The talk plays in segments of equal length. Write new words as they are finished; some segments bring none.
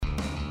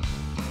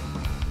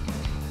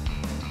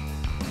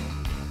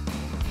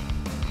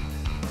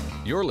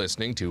You're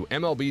listening to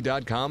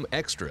MLB.com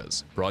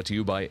Extras, brought to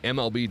you by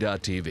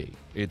MLB.tv.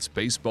 It's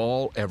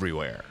baseball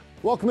everywhere.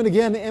 Welcome in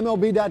again to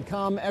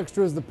MLB.com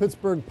Extras, the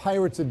Pittsburgh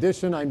Pirates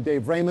edition. I'm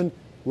Dave Raymond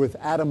with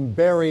Adam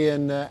Berry.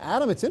 And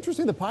Adam, it's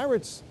interesting, the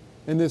Pirates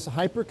in this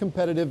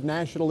hyper-competitive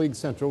National League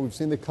Central. We've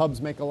seen the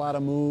Cubs make a lot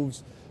of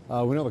moves.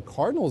 We know the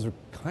Cardinals are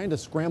kind of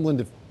scrambling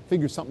to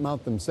figure something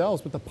out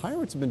themselves, but the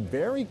Pirates have been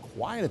very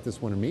quiet at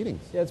this winter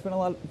meetings. Yeah, it's been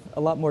a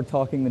lot more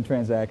talking than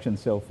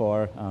transactions so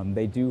far.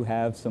 They do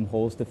have some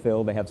holes to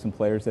fill. They have some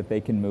players that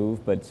they can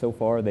move, but so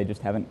far they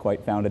just haven't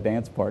quite found a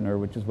dance partner,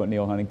 which is what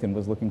Neil Huntington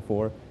was looking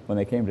for when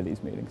they came to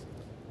these meetings.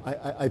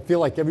 I feel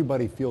like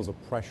everybody feels a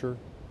pressure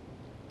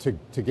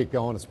to get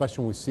going,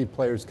 especially when we see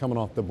players coming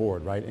off the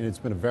board, right? And it's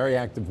been a very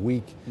active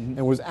week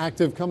and was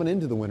active coming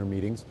into the winter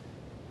meetings.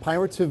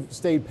 Pirates have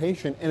stayed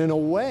patient, and in a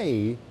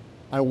way,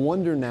 I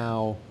wonder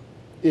now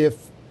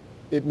if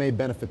it may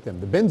benefit them.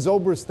 The Ben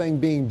Zobrist thing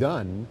being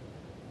done,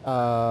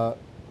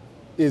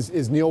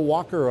 is Neil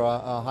Walker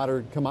a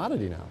hotter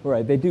commodity now?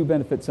 Right, they do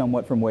benefit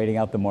somewhat from waiting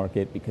out the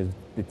market because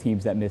the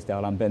teams that missed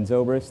out on Ben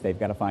Zobrist, they've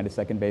got to find a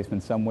second baseman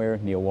somewhere.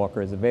 Neil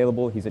Walker is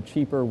available. He's a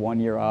cheaper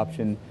one-year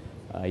option.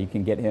 You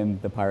can get him.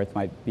 The Pirates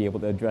might be able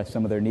to address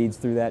some of their needs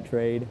through that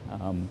trade.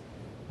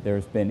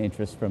 There's been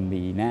interest from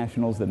the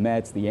Nationals, the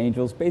Mets, the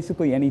Angels.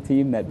 Basically any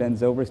team that Ben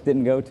Zobrist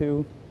didn't go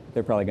to,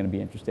 they're probably going to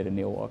be interested in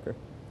Neil Walker.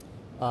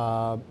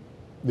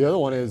 The other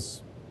one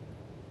is,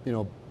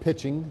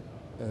 pitching.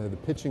 The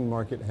pitching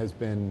market has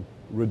been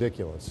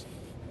ridiculous.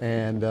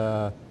 And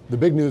the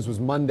big news was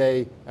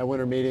Monday at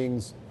winter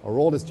meetings,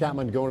 Aroldis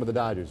Chapman going to the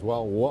Dodgers.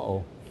 Well,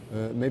 whoa,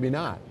 maybe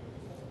not.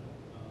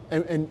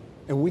 And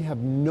we have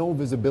no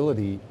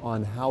visibility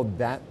on how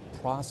that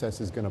process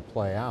is going to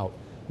play out.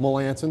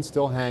 Melancon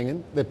still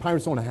hanging. The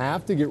Pirates don't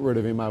have to get rid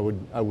of him, I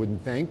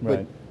wouldn't think. Right.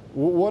 But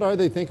what are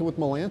they thinking with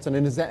Melancon?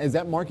 And is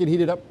that market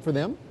heated up for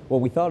them? Well,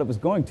 we thought it was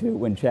going to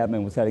when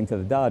Chapman was heading to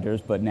the Dodgers,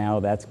 but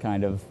now that's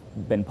kind of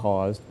been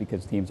paused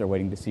because teams are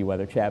waiting to see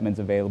whether Chapman's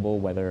available,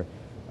 whether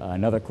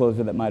another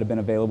closer that might have been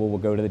available will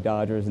go to the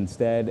Dodgers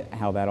instead.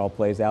 How that all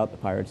plays out, the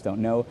Pirates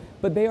don't know.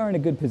 But they are in a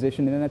good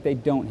position in that they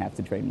don't have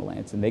to trade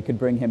Melancon. They could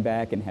bring him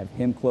back and have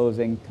him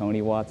closing,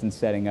 Tony Watson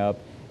setting up,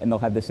 and they'll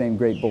have the same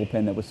great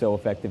bullpen that was so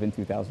effective in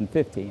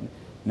 2015.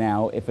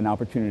 Now, if an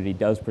opportunity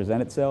does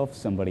present itself,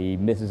 somebody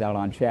misses out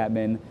on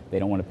Chapman, they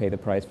don't want to pay the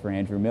price for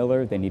Andrew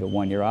Miller, they need a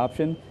one-year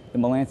option,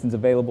 then Melancon's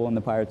available and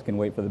the Pirates can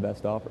wait for the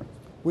best offer.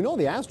 We know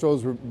the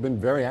Astros have been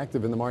very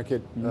active in the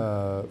market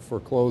for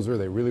closer.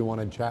 They really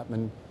wanted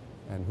Chapman,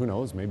 and who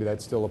knows, maybe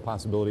that's still a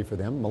possibility for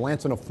them.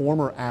 Melancon, a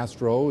former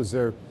Astro, is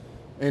there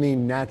any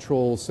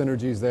natural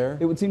synergies there?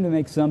 It would seem to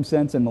make some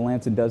sense, and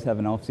Melancon does have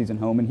an off-season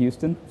home in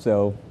Houston,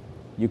 so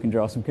you can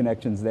draw some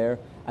connections there.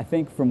 I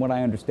think from what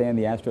I understand,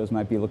 the Astros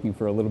might be looking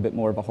for a little bit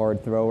more of a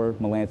hard thrower.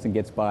 Melancon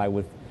gets by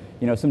with,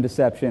 some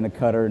deception, a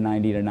cutter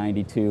 90 to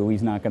 92.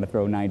 He's not going to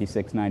throw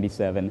 96,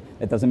 97.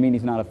 That doesn't mean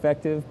he's not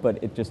effective,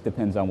 but it just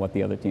depends on what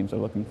the other teams are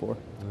looking for.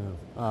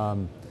 Yeah.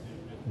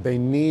 They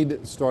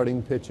need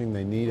starting pitching.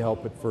 They need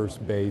help at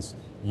first base.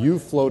 You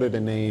floated a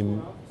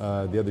name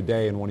the other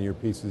day in one of your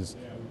pieces,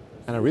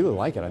 and I really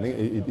like it. I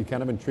think it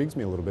kind of intrigues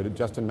me a little bit,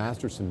 Justin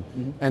Masterson.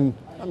 And,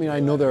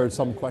 I know there are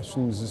some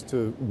questions as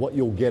to what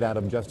you'll get out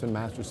of Justin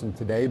Masterson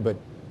today, but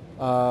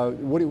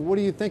what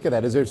do you think of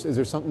that? Is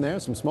there something there,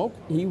 some smoke?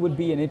 He would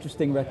be an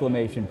interesting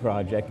reclamation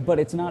project, but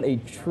it's not a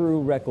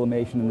true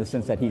reclamation in the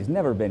sense that he's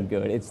never been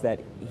good. It's that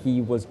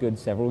he was good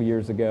several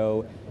years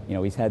ago.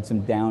 He's had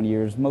some down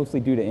years, mostly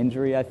due to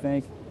injury, I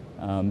think.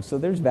 So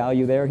there's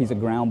value there. He's a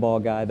ground ball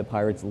guy. The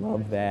Pirates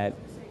love that.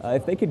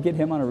 If they could get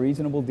him on a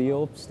reasonable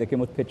deal, stick him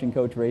with pitching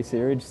coach Ray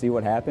Searage, see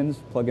what happens,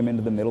 plug him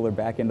into the middle or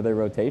back into their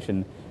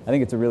rotation, I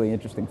think it's a really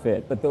interesting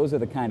fit. But those are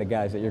the kind of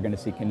guys that you're going to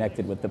see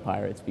connected with the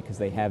Pirates because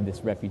they have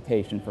this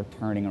reputation for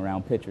turning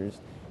around pitchers.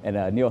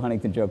 And Neil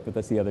Huntington joked with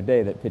us the other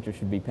day that pitchers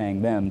should be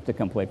paying them to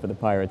come play for the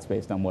Pirates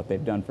based on what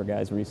they've done for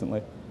guys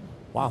recently.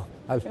 Wow.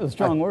 Those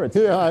strong words.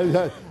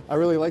 Yeah, I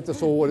really like this.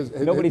 So what is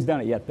Nobody's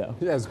done it yet, though.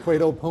 Has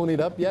Cueto ponied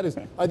up yet?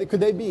 Could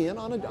they be in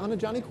on a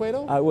Johnny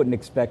Cueto? I wouldn't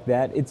expect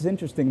that. It's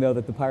interesting, though,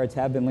 that the Pirates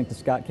have been linked to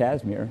Scott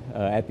Kazmir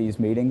at these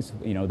meetings.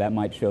 That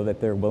might show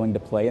that they're willing to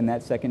play in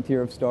that second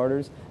tier of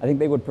starters. I think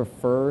they would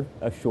prefer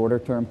a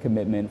shorter-term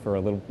commitment for a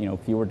little,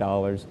 fewer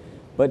dollars.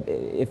 But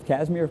if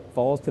Kazmir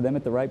falls to them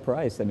at the right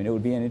price, it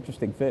would be an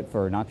interesting fit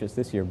for not just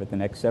this year, but the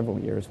next several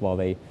years while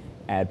they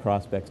add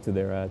prospects to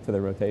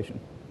their rotation.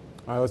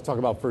 All right, let's talk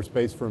about first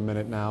base for a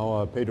minute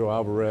now. Pedro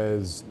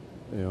Alvarez,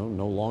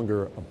 no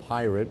longer a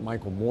Pirate.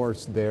 Michael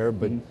Morse there,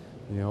 but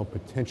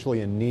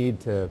potentially a need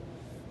to,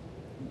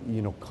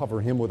 cover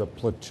him with a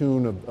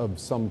platoon of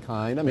some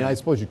kind. I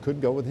suppose you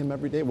could go with him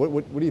every day.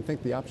 What do you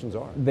think the options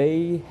are?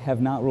 They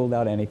have not ruled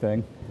out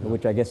anything,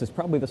 which I guess is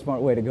probably the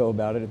smart way to go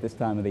about it at this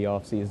time of the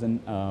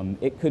offseason.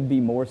 It could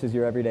be Morse as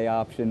your everyday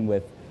option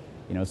with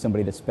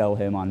somebody to spell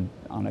him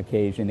on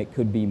occasion. It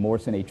could be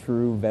Morrison, a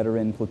true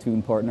veteran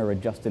platoon partner, a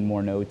Justin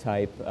Morneau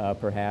type,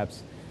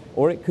 perhaps.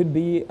 Or it could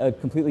be a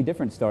completely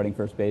different starting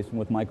first baseman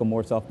with Michael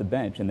Morse off the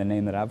bench. And the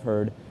name that I've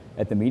heard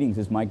at the meetings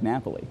is Mike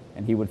Napoli,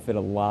 and he would fit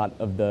a lot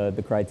of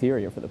the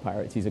criteria for the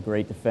Pirates. He's a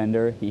great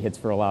defender. He hits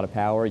for a lot of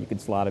power. You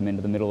could slot him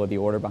into the middle of the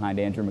order behind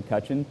Andrew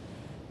McCutchen.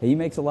 He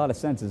makes a lot of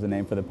sense as a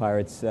name for the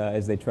Pirates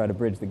as they try to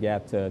bridge the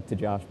gap to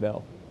Josh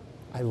Bell.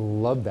 I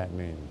love that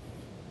name.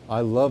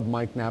 I love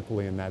Mike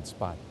Napoli in that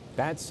spot.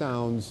 That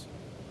sounds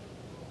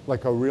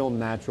like a real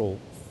natural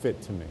fit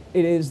to me.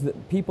 It is.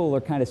 People are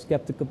kind of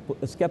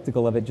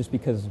skeptical of it just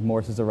because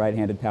Morse is a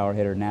right-handed power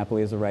hitter,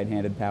 Napoli is a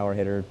right-handed power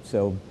hitter,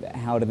 so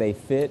how do they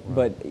fit?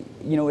 Right. But,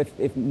 you know,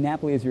 if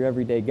Napoli is your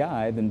everyday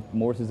guy, then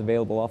Morse is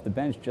available off the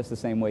bench just the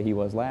same way he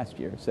was last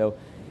year. So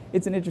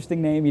it's an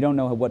interesting name. You don't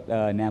know what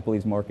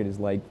Napoli's market is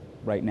like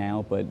right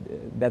now, but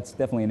that's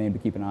definitely a name to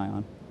keep an eye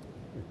on.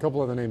 A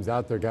couple other names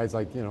out there, guys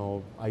like, you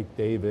know, Ike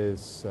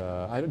Davis.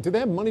 Do they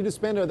have money to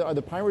spend? Are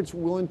the Pirates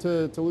willing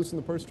to loosen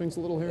the purse strings a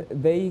little here?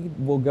 They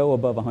will go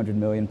above $100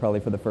 million probably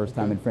for the first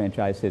time in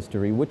franchise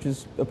history, which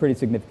is a pretty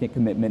significant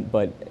commitment.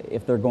 But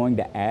if they're going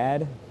to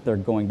add, they're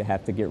going to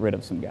have to get rid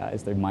of some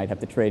guys. They might have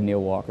to trade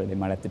Neil Walker. They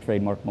might have to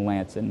trade Mark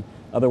Melanson.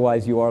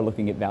 Otherwise, you are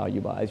looking at value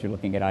buys. You're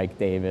looking at Ike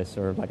Davis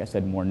or, like I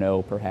said,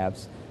 Morneau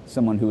perhaps,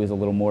 someone who is a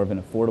little more of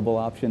an affordable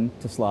option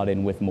to slot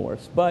in with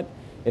Morse. But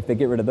if they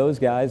get rid of those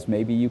guys,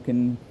 maybe you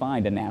can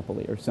find a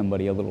Napoli or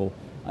somebody a little,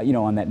 you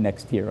know, on that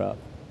next tier up.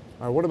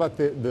 All right, what about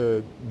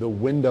the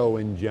window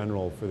in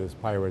general for this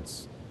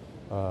Pirates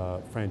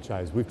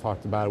franchise? We've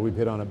talked about it. We've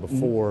hit on it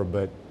before,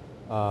 but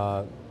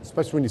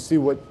especially when you see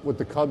what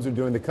the Cubs are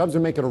doing. The Cubs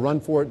are making a run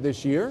for it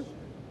this year,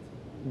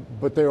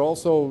 but they're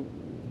also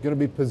going to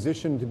be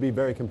positioned to be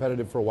very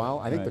competitive for a while.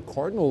 I think the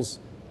Cardinals,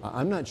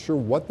 I'm not sure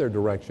what their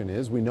direction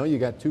is. We know you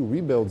got 2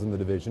 rebuilds in the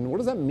division. What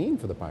does that mean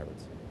for the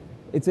Pirates?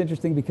 It's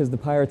interesting because the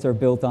Pirates are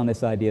built on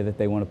this idea that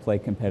they want to play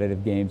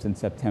competitive games in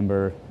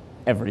September,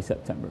 every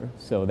September.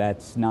 So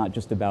that's not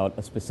just about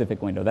a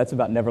specific window. That's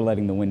about never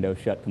letting the window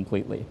shut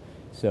completely.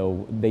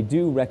 So they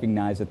do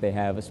recognize that they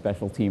have a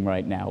special team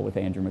right now with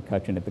Andrew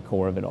McCutchen at the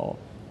core of it all.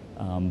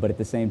 But at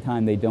the same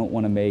time, they don't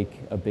want to make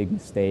a big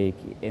mistake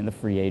in the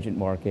free agent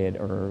market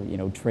or, you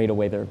know, trade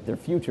away their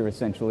future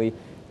essentially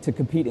to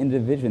compete in a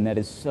division that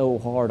is so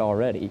hard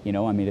already. You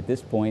know, I mean, at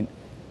this point,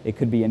 it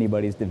could be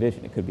anybody's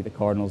division. It could be the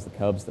Cardinals, the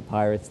Cubs, the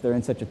Pirates. They're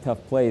in such a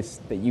tough place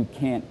that you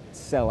can't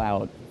sell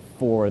out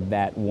for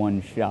that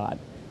one shot.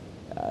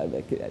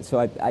 So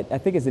I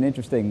think it's an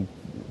interesting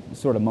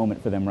sort of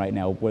moment for them right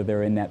now where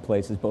they're in that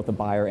place as both a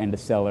buyer and a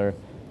seller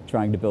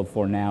trying to build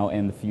for now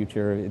and the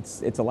future.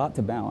 It's a lot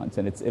to balance,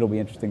 and it'll be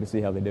interesting to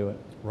see how they do it.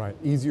 Right.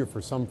 Easier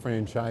for some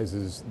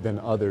franchises than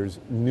others.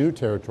 New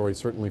territory,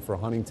 certainly for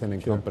Huntington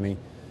and company.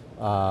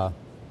 I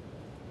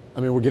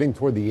mean, we're getting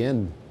toward the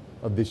end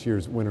of this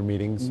year's winter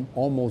meetings.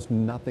 Almost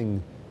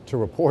nothing to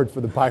report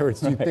for the Pirates.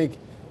 Do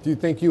you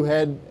think you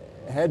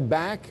head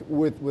back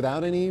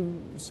without any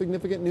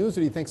significant news,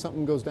 or do you think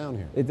something goes down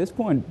here? At this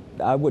point,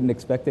 I wouldn't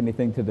expect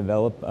anything to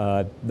develop.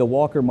 The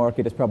Walker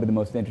market is probably the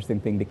most interesting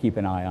thing to keep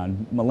an eye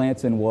on.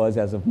 Melanson was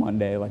as of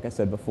Monday, like I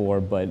said before,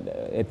 but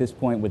at this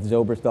point with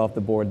Zobrist off the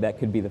board, that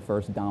could be the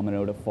first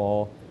domino to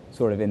fall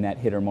sort of in that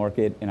hitter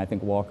market, and I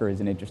think Walker is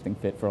an interesting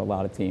fit for a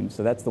lot of teams.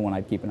 So that's the one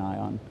I'd keep an eye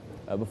on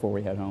before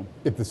we head home.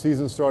 If the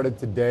season started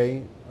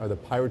today, are the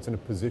Pirates in a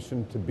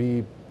position to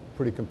be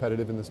pretty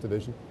competitive in this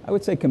division? I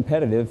would say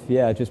competitive,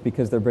 yeah, just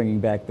because they're bringing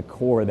back the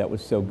core that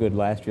was so good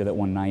last year that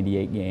won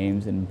 98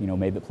 games and, you know,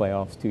 made the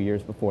playoffs 2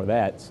 years before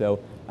that.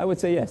 So I would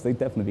say yes, they'd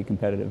definitely be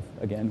competitive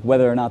again.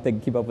 Whether or not they can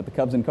keep up with the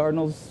Cubs and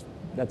Cardinals,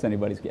 that's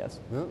anybody's guess.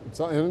 Yeah,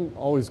 it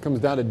always comes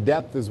down to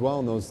depth as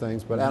well in those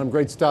things. But Adam,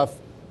 great stuff.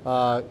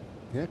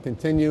 Yeah,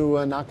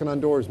 continue knocking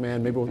on doors,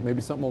 man.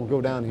 Maybe something will go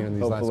down here in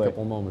these last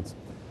couple of moments.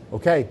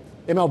 Okay,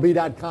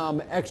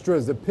 MLB.com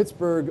Extras, the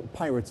Pittsburgh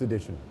Pirates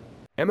edition.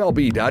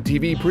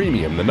 MLB.tv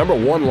Premium, the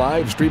 #1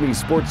 live streaming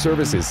sports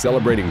service, is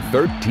celebrating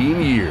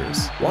 13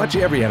 years. Watch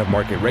every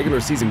out-of-market regular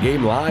season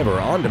game live or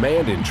on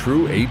demand in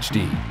true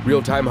HD.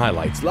 Real-time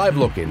highlights, live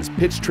look-ins,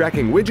 pitch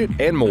tracking widget,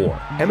 and more.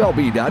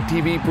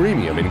 MLB.tv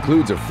Premium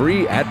includes a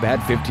free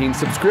At-Bat 15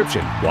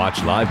 subscription.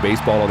 Watch live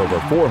baseball on over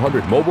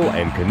 400 mobile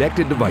and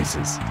connected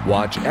devices.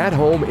 Watch at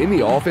home, in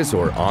the office,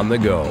 or on the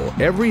go,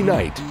 every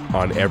night,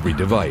 on every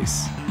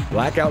device.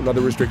 Blackout and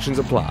other restrictions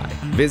apply.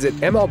 Visit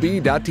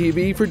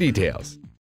MLB.tv for details.